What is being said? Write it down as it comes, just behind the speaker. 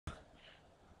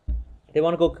They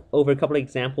want to go over a couple of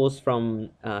examples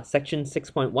from section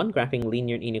 6.1, graphing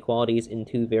linear inequalities in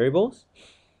two variables.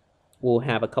 We'll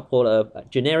have a couple of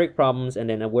generic problems and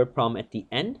then a word problem at the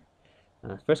end.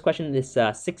 First question is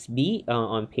 6b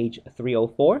on page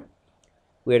 304.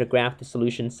 We're to graph the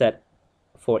solution set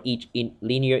for each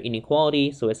linear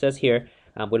inequality. So it says here,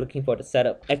 we're looking for the set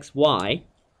of xy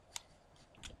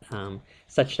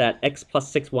such that x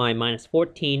plus 6y minus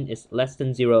 14 is less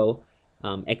than 0.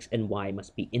 X and y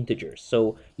must be integers.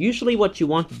 So usually what you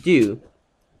want to do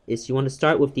is you want to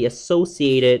start with the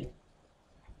associated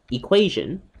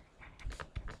equation.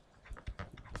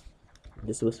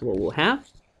 This is what we'll have.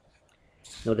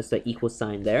 Notice the equal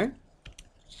sign there.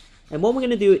 And what we're going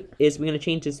to do is we're going to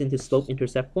change this into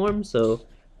slope-intercept form. So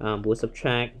we'll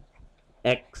subtract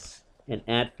x and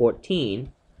add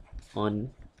 14 on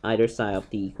either side of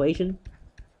the equation.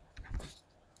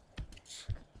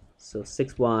 So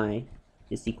 6y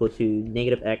is equal to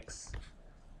negative x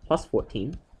plus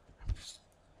 14.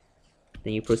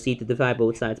 Then you proceed to divide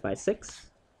both sides by 6.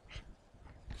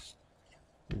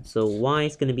 And so y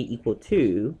is going to be equal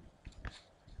to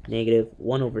negative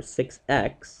 1 over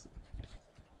 6x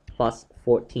plus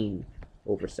 14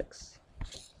 over 6.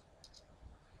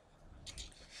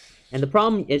 And the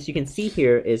problem, as you can see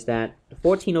here, is that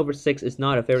 14 over 6 is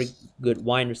not a very good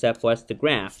y-intercept for us to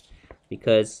graph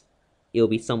because it'll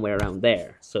be somewhere around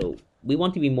there. So we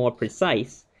want to be more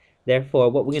precise. Therefore,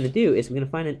 what we're going to do is we're going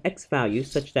to find an x value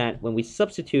such that when we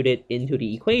substitute it into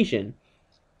the equation,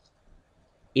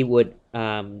 it would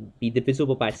be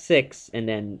divisible by 6, and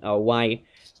then our y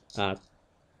our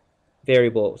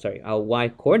y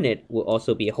coordinate will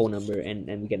also be a whole number, and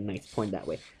we get a nice point that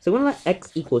way. So we're going to let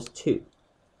x equals 2.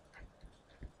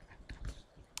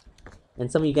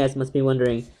 And some of you guys must be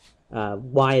wondering,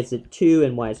 why is it 2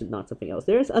 and why is it not something else?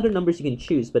 There's other numbers you can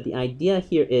choose, but the idea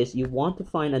here is you want to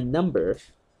find a number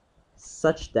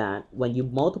such that when you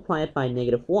multiply it by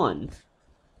negative 1,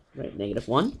 right, negative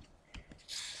 1,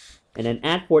 and then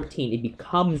add 14, it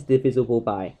becomes divisible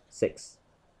by 6.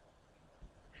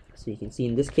 So you can see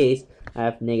in this case, I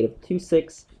have negative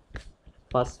 2/6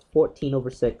 plus 14 over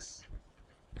 6,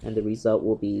 and the result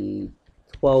will be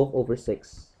 12 over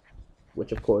 6,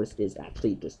 which of course is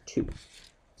actually just 2.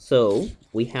 So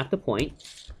we have the point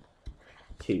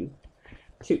 2,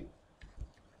 2.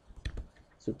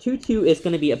 So 2, 2 is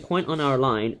going to be a point on our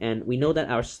line, and we know that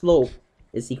our slope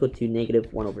is equal to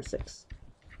negative 1 over 6.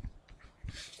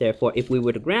 Therefore, if we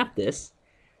were to graph this,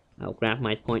 I'll graph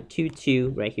my point 2, 2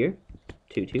 right here,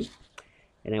 2, 2.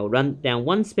 And I will run down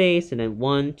one space, and then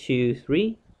 1, 2,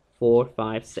 3, 4,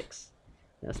 5, 6.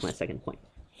 That's my second point.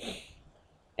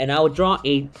 And I will draw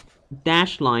a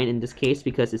dashed line in this case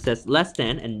because it says less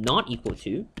than and not equal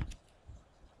to.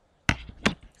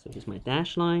 So here's my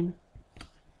dashed line.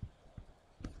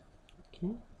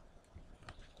 Okay.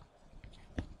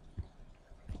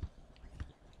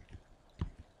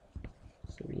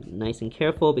 So be nice and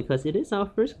careful because it is our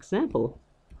first example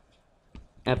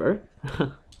ever.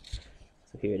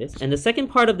 So here it is. And the second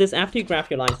part of this, after you graph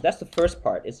your lines, that's the first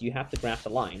part, is you have to graph the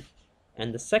line.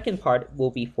 And the second part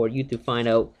will be for you to find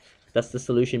out, does the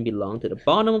solution belong to the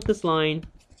bottom of this line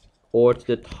or to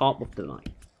the top of the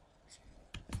line?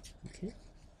 Okay.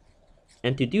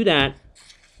 And to do that,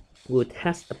 we'll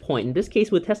test a point. In this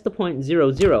case, we'll test the point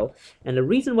 0, 0. And the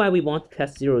reason why we want to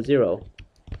test 0, 0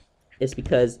 is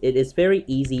because it is very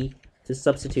easy to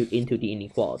substitute into the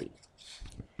inequality.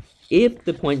 If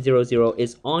the point 0, 0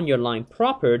 is on your line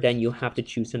proper, then you have to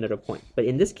choose another point. But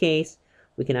in this case,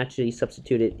 we can actually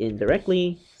substitute it in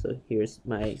directly. So here's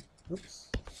my,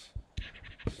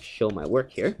 show my work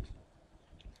here.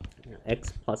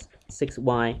 X plus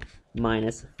 6y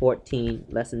minus 14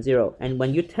 less than 0. And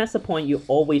when you test a point, you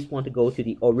always want to go to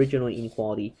the original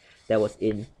inequality that was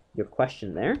in your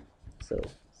question there. So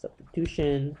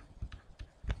substitution.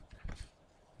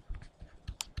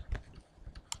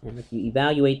 And if you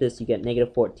evaluate this, you get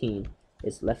negative 14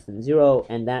 is less than 0.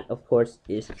 And that, of course,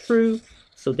 is true.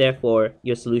 So therefore,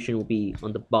 your solution will be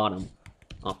on the bottom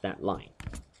of that line.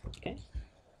 Okay.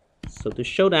 So to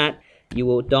show that, you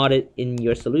will dot it in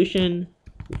your solution,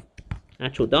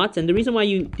 actual dots. And the reason why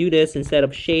you do this instead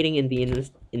of shading in the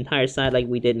entire side like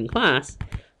we did in class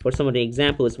for some of the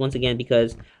examples is once again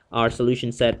because our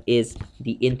solution set is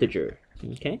the integer.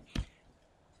 Okay.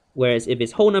 Whereas if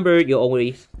it's whole number, you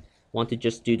always want to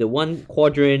just do the one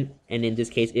quadrant, and in this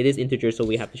case it is integer, so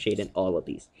we have to shade in all of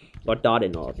these or dot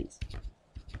in all of these.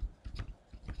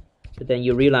 But then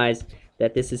you realize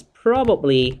that this is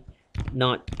probably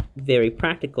not very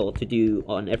practical to do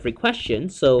on every question.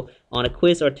 So on a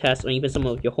quiz or test or even some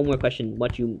of your homework question,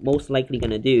 what you most likely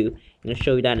going to do, I'm going to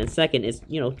show you that in a second, is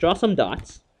draw some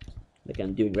dots like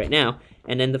I'm doing right now.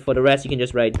 And then for the rest, you can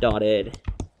just write dotted,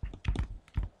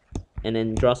 and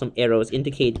then draw some arrows,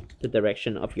 indicate the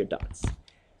direction of your dots.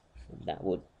 That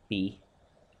would be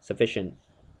sufficient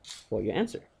for your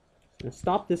answer. I'm going to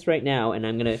stop this right now, and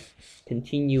I'm going to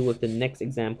continue with the next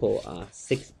example,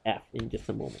 6F, in just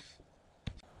a moment.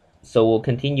 So we'll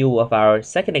continue with our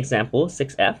second example,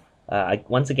 6F.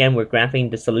 Once again, we're graphing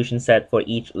the solution set for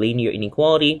each linear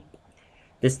inequality.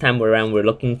 This time around, we're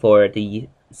looking for the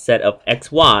set of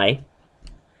xy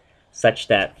such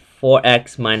that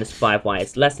 4x minus 5y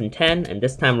is less than 10. And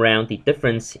this time around, the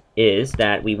difference is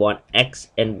that we want x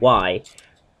and y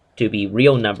to be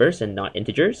real numbers and not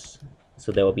integers.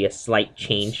 So there will be a slight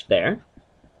change there.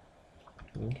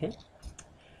 Okay.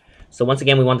 So once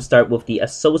again, we want to start with the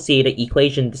associated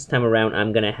equation. This time around,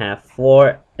 I'm going to have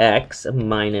 4x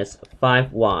minus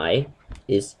 5y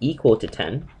is equal to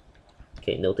 10.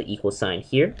 Okay, note the equal sign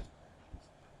here.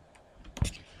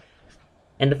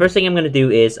 And the first thing I'm going to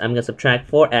do is I'm going to subtract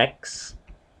 4x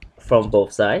from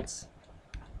both sides.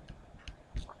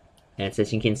 And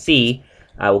since you can see,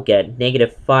 I will get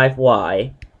negative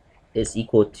 5y is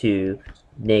equal to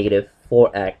negative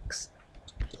 4x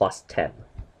plus 10.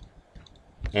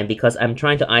 And because I'm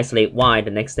trying to isolate y,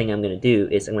 the next thing I'm going to do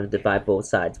is I'm going to divide both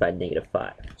sides by negative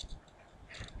 5.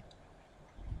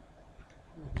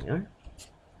 There we are.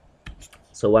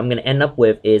 So what I'm going to end up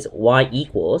with is y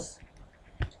equals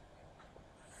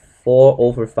 4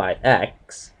 over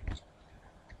 5x.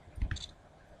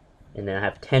 And then I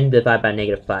have 10 divided by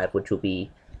negative 5, which will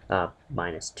be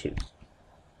minus 2.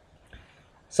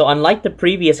 So unlike the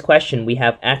previous question, we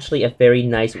have actually a very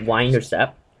nice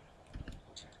y-intercept.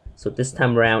 So this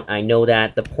time around, I know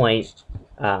that the point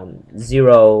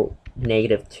 0,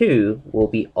 negative 2 will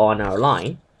be on our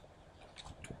line.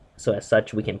 So as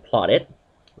such, we can plot it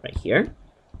right here.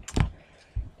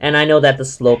 And I know that the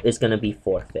slope is going to be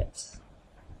 4/5.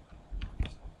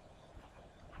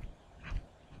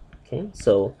 Okay,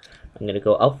 so I'm going to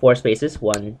go up 4 spaces,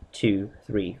 1, 2,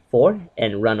 3, 4,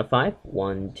 and run a 5.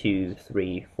 1, 2,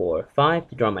 3, 4, 5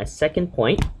 to draw my second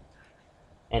point.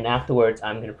 And afterwards,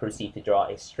 I'm going to proceed to draw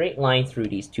a straight line through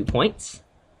these 2 points.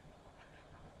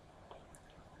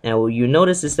 Now, what you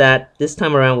notice is that this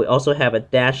time around, we also have a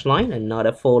dashed line and not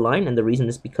a full line. And the reason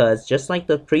is because, just like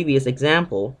the previous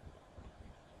example,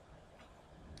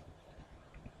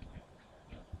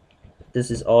 this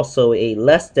is also a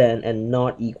less than and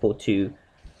not equal to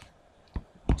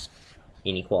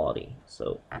inequality.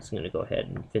 So I'm just going to go ahead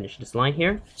and finish this line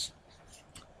here,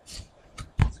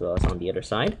 as well as on the other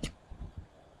side.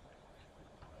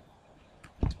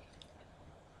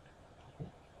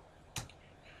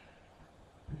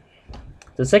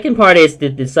 The second part is to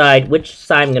decide which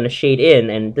side I'm going to shade in,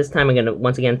 and this time I'm going to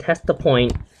once again test the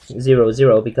point 0,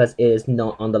 0 because it is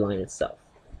not on the line itself.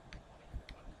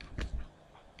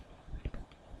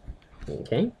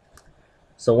 Okay,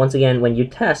 so once again, when you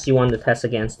test, you want to test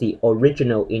against the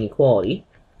original inequality.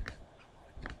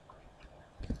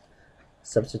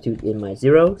 Substitute in my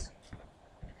zeros.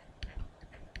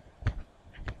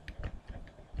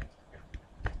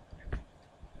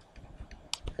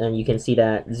 And you can see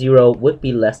that 0 would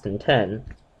be less than 10.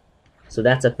 So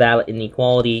that's a valid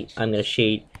inequality. I'm going to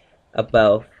shade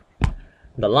above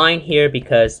the line here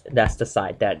because that's the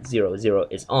side that 0, 0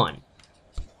 is on.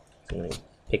 So I'm going to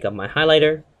pick up my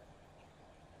highlighter.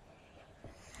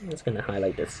 I'm just going to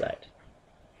highlight this side.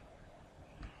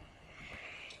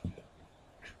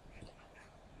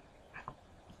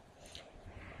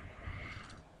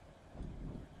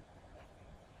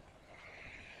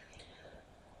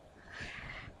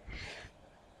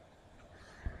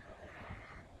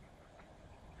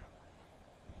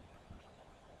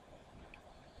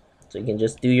 So you can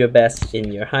just do your best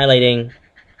in your highlighting,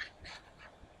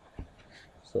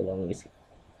 so long as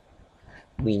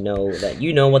we know that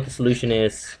you know what the solution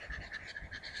is.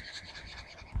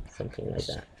 Something like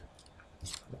that.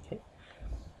 Okay.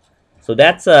 So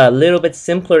that's a little bit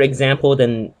simpler example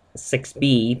than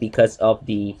 6b because of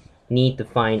the need to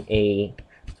find a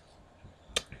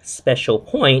special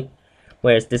point,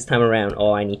 whereas this time around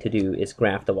all I need to do is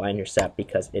graph the y-intercept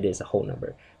because it is a whole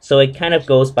number. So it kind of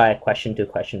goes by a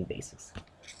question-to-question basis.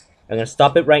 I'm going to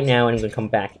stop it right now and I'm going to come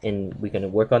back and we're going to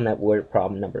work on that word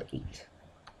problem number 8.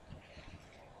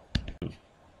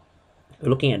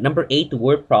 Looking at number 8, the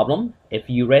word problem. If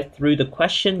you read through the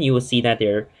question, you will see that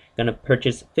they're going to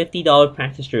purchase $50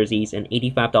 practice jerseys and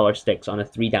 $85 sticks on a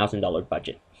 $3,000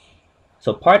 budget.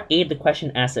 So part A of the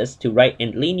question asks us to write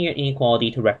a linear inequality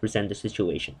to represent the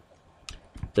situation.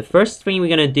 The first thing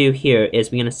we're going to do here is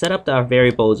we're going to set up our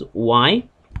variables y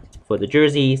for the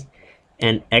jerseys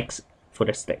and x for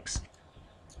the sticks.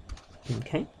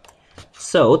 Okay,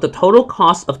 So the total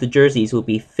cost of the jerseys will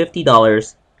be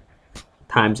 $50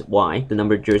 times Y, the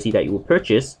number of jersey that you will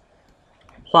purchase,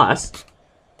 plus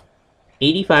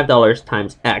 $85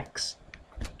 times X,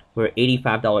 where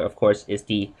 $85, of course, is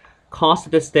the cost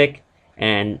of the stick,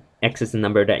 and X is the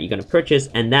number that you're going to purchase,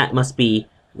 and that must be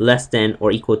less than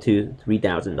or equal to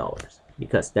 $3,000,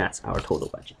 because that's our total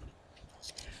budget.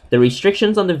 The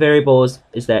restrictions on the variables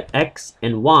is that X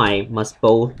and Y must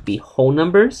both be whole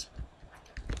numbers.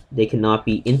 They cannot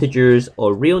be integers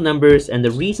or real numbers, and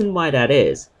the reason why that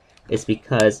is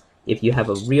because if you have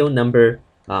a real number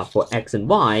for X and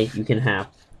Y, you can have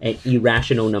an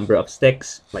irrational number of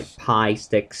sticks, like pi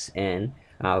sticks, and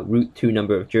 √2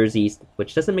 number of jerseys,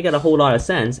 which doesn't make a whole lot of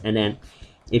sense. And then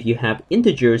if you have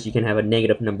integers, you can have a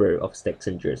negative number of sticks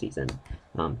and jerseys, and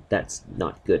that's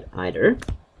not good either.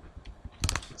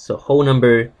 So whole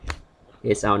number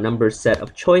is our number set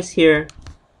of choice here.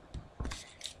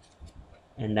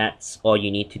 And that's all you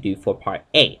need to do for part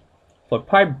A. For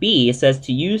part B, it says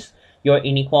to use your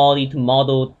inequality to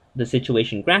model the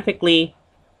situation graphically.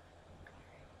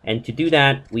 And to do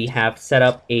that, we have set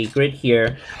up a grid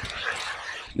here.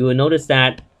 You will notice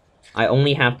that I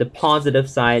only have the positive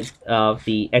sides of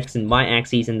the X and Y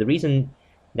axes, and the reason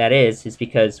that is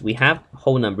because we have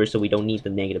whole numbers, so we don't need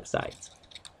the negative sides.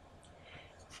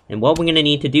 And what we're going to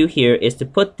need to do here is to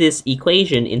put this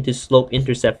equation into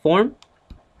slope-intercept form.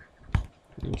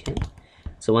 Okay,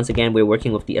 so once again, we're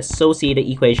working with the associated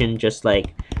equation, just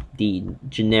like the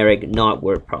generic not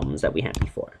word problems that we had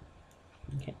before.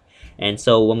 Okay, and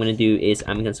so what I'm going to do is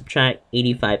I'm going to subtract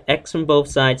 85x from both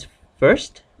sides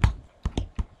first.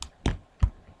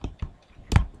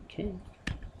 Okay,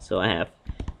 so I have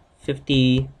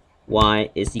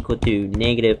 50y is equal to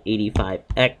negative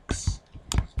 85x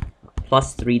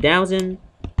plus 3,000,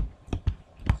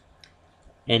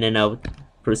 and then I'll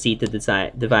proceed to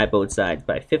divide both sides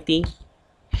by 50.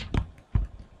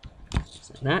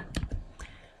 So that.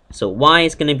 So y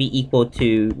is going to be equal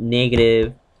to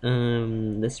negative,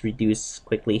 let's reduce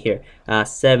quickly here,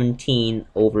 17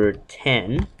 over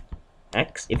 10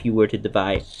 x if you were to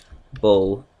divide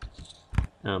both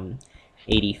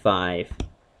 85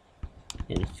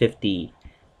 and 50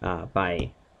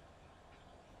 by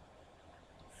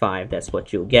 5. That's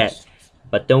what you'll get.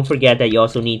 But don't forget that you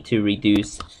also need to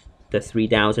reduce the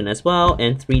 3,000 as well,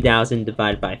 and 3,000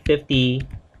 divided by 50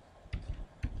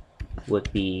 would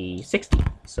be 60.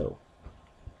 So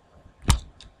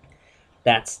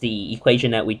that's the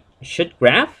equation that we should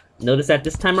graph. Notice that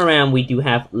this time around we do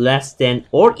have less than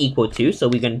or equal to, so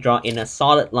we're going to draw in a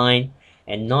solid line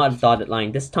and not a dotted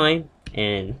line this time.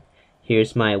 And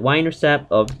here's my y-intercept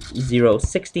of 0,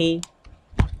 60.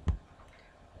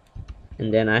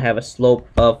 And then I have a slope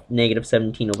of negative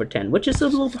 17 over 10, which is a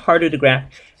little harder to graph.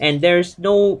 And there's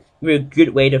no real good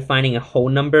way to finding a whole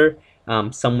number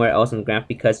somewhere else on the graph,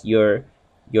 because your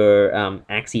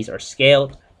axes are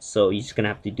scaled. So you're just going to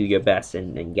have to do your best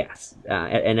and guess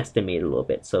and estimate a little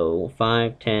bit. So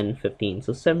 5, 10, 15.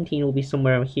 So 17 will be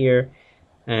somewhere here.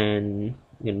 And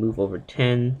I'm going to move over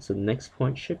 10. So the next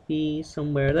point should be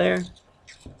somewhere there.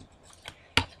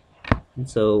 And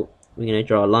so we're going to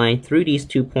draw a line through these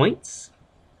 2 points.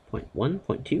 Point 1,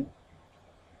 point 2.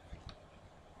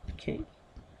 Okay.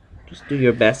 Just do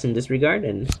your best in this regard,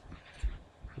 and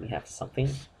we have something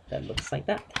that looks like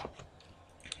that.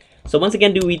 So once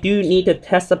again, we do need to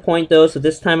test the point though. So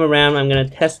this time around, I'm going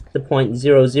to test the point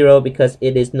 0, 0 because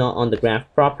it is not on the graph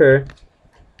proper.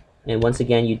 And once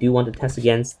again, you do want to test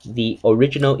against the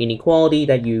original inequality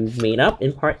that you made up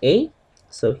in part A.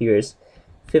 So here's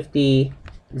 50,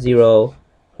 0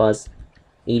 plus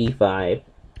 85,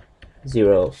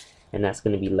 0, and that's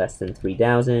going to be less than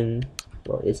 3,000.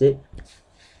 Well, is it?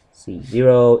 See,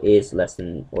 0 is less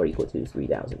than or equal to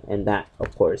 3,000, and that,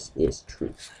 of course, is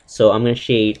true. So I'm going to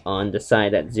shade on the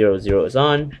side that 0, 0 is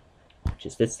on, which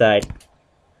is this side.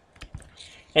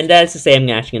 And that's to say I'm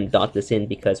actually going to dot this in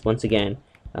because, once again,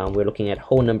 we're looking at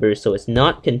whole numbers, so it's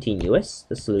not continuous.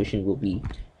 The solution will be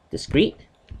discrete.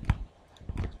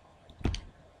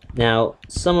 Now,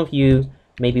 some of you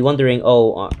may be wondering,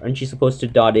 oh, aren't you supposed to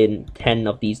dot in 10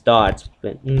 of these dots?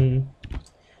 But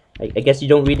I guess you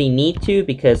don't really need to,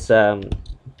 because that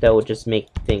will just make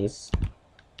things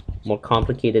more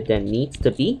complicated than needs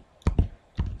to be.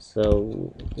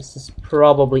 So this is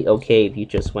probably okay if you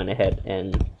just went ahead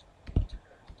and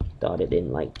dotted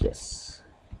in like this.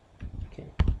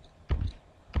 Okay.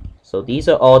 So these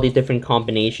are all the different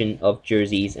combination of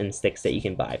jerseys and sticks that you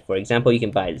can buy. For example, you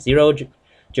can buy 0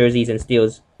 jerseys and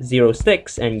steal 0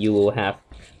 sticks, and you will have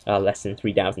less than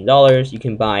 $3,000. You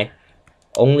can buy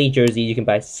only jerseys. You can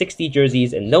buy 60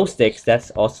 jerseys and no sticks.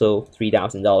 That's also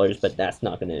 $3,000, but that's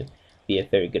not going to be a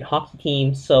very good hockey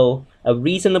team. So a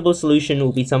reasonable solution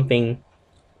will be something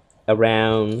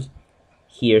around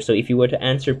here. So if you were to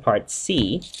answer part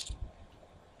C,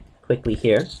 quickly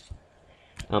here,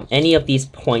 any of these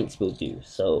points will do.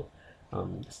 So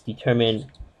let's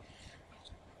determine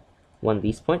one of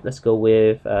these points. Let's go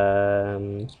with,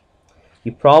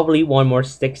 you probably want more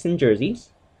sticks and jerseys.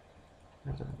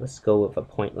 Let's go with a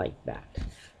point like that.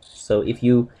 So if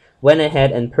you went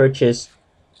ahead and purchased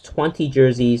 20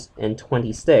 jerseys and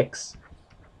 20 sticks,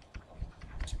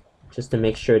 just to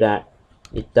make sure that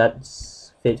it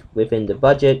does fit within the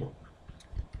budget,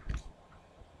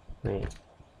 right?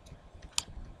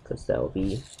 Because that will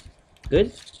be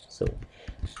good. So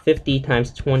 50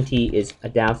 times 20 is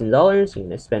 $1,000. You're going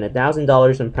to spend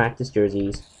 $1,000 on practice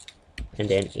jerseys, and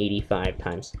then 85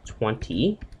 times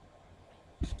 20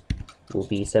 will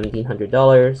be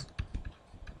 $1,700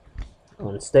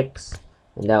 on sticks,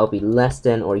 and that will be less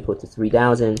than or equal to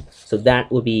 3,000. So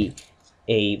that will be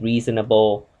a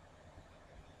reasonable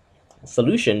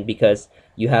solution because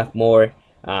you have more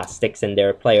sticks than there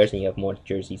are players, and you have more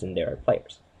jerseys than there are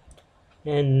players.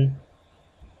 And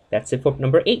that's it for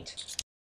number 8.